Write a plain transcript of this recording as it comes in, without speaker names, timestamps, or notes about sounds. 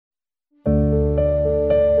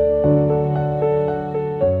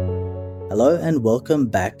Hello and welcome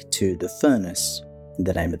back to The Furnace. In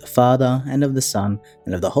the name of the Father, and of the Son,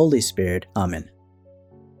 and of the Holy Spirit. Amen.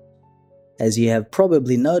 As you have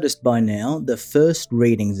probably noticed by now, the first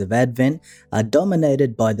readings of Advent are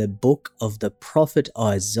dominated by the book of the prophet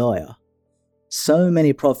Isaiah. So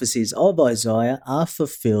many prophecies of Isaiah are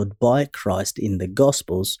fulfilled by Christ in the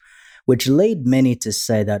Gospels, which lead many to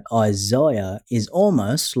say that Isaiah is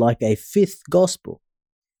almost like a fifth Gospel.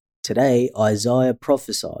 Today, Isaiah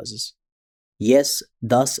prophesies, "Yes,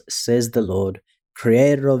 thus says the Lord,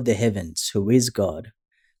 Creator of the heavens, who is God.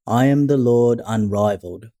 I am the Lord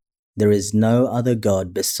unrivaled. There is no other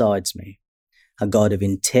God besides me, a God of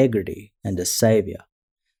integrity and a Saviour.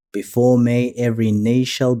 Before me every knee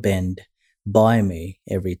shall bend, by me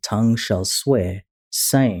every tongue shall swear,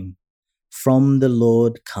 saying, From the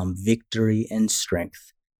Lord come victory and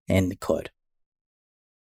strength." End quote.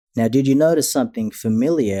 Now, did you notice something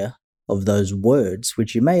familiar of those words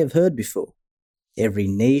which you may have heard before? Every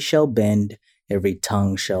knee shall bend, every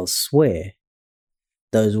tongue shall swear.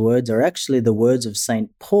 Those words are actually the words of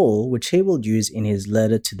St. Paul, which he will use in his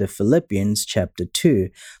letter to the Philippians, chapter 2,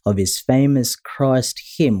 of his famous Christ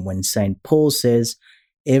hymn, when St. Paul says,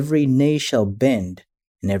 "Every knee shall bend,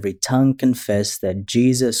 and every tongue confess that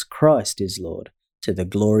Jesus Christ is Lord, to the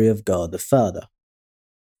glory of God the Father."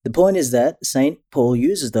 The point is that St. Paul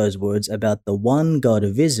uses those words about the one God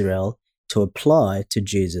of Israel to apply to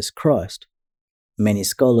Jesus Christ. Many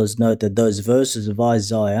scholars note that those verses of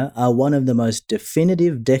Isaiah are one of the most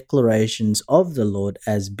definitive declarations of the Lord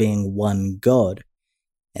as being one God.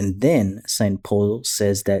 And then St. Paul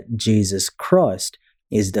says that Jesus Christ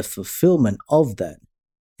is the fulfillment of that.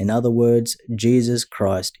 In other words, Jesus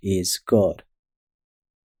Christ is God.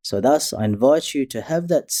 So thus, I invite you to have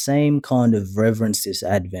that same kind of reverence this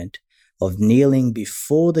Advent, of kneeling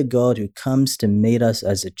before the God who comes to meet us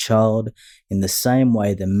as a child in the same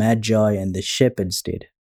way the Magi and the shepherds did.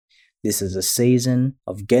 This is a season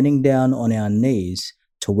of getting down on our knees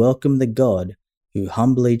to welcome the God who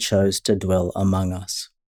humbly chose to dwell among us.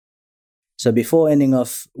 So before ending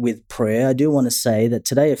off with prayer, I do want to say that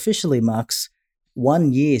today officially marks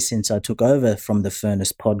 1 year since I took over from the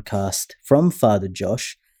Furnace podcast from Father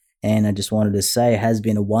Josh, and I just wanted to say it has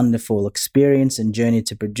been a wonderful experience and journey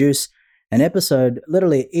to produce an episode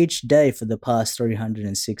literally each day for the past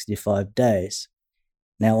 365 days.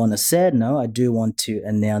 Now, on a sad note, I do want to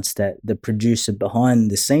announce that the producer behind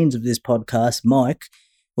the scenes of this podcast, Mike,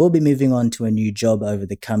 will be moving on to a new job over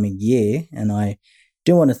the coming year, and I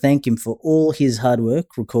do want to thank him for all his hard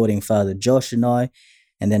work recording Father Josh and I,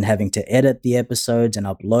 and then having to edit the episodes and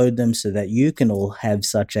upload them so that you can all have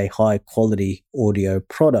such a high quality audio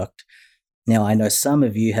product. Now, I know some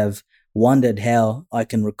of you have wondered how I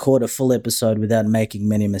can record a full episode without making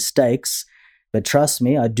many mistakes, but trust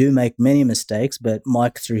me, I do make many mistakes, but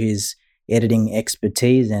Mike, through his editing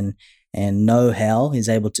expertise and know-how, is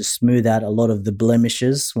able to smooth out a lot of the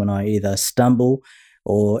blemishes when I either stumble,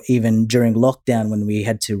 or even during lockdown when we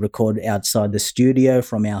had to record outside the studio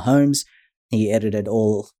from our homes. He edited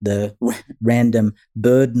all the random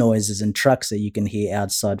bird noises and trucks that you can hear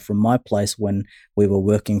outside from my place when we were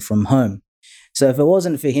working from home. So if it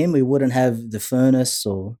wasn't for him, we wouldn't have The Furnace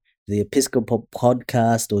or the Episcopal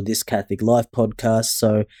podcast or This Catholic Life podcast.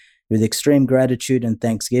 So with extreme gratitude and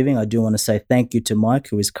thanksgiving, I do want to say thank you to Mike,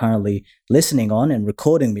 who is currently listening on and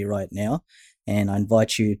recording me right now. And I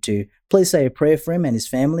invite you to please say a prayer for him and his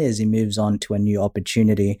family as he moves on to a new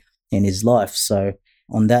opportunity in his life. So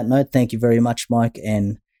on that note, thank you very much, Mike,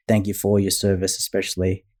 and thank you for your service,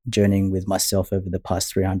 especially journeying with myself over the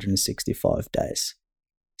past 365 days.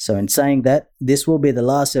 So in saying that, this will be the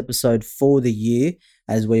last episode for the year,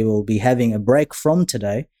 as we will be having a break from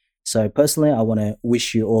today. So personally, I want to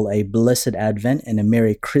wish you all a blessed Advent and a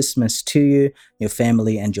Merry Christmas to you, your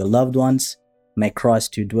family, and your loved ones. May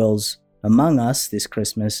Christ, who dwells among us this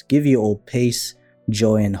Christmas, give you all peace,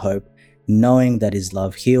 joy, and hope, knowing that his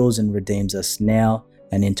love heals and redeems us now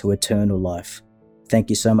and into eternal life. Thank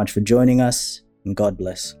you so much for joining us, and God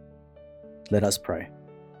bless. Let us pray.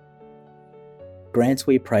 Grant,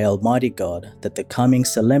 we pray, Almighty God, that the coming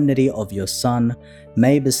solemnity of your Son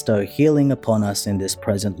may bestow healing upon us in this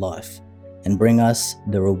present life, and bring us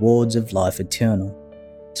the rewards of life eternal.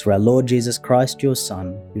 Through our Lord Jesus Christ, your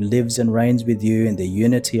Son, who lives and reigns with you in the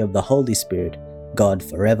unity of the Holy Spirit, God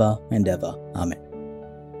forever and ever. Amen.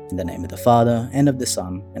 In the name of the Father, and of the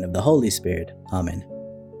Son, and of the Holy Spirit. Amen.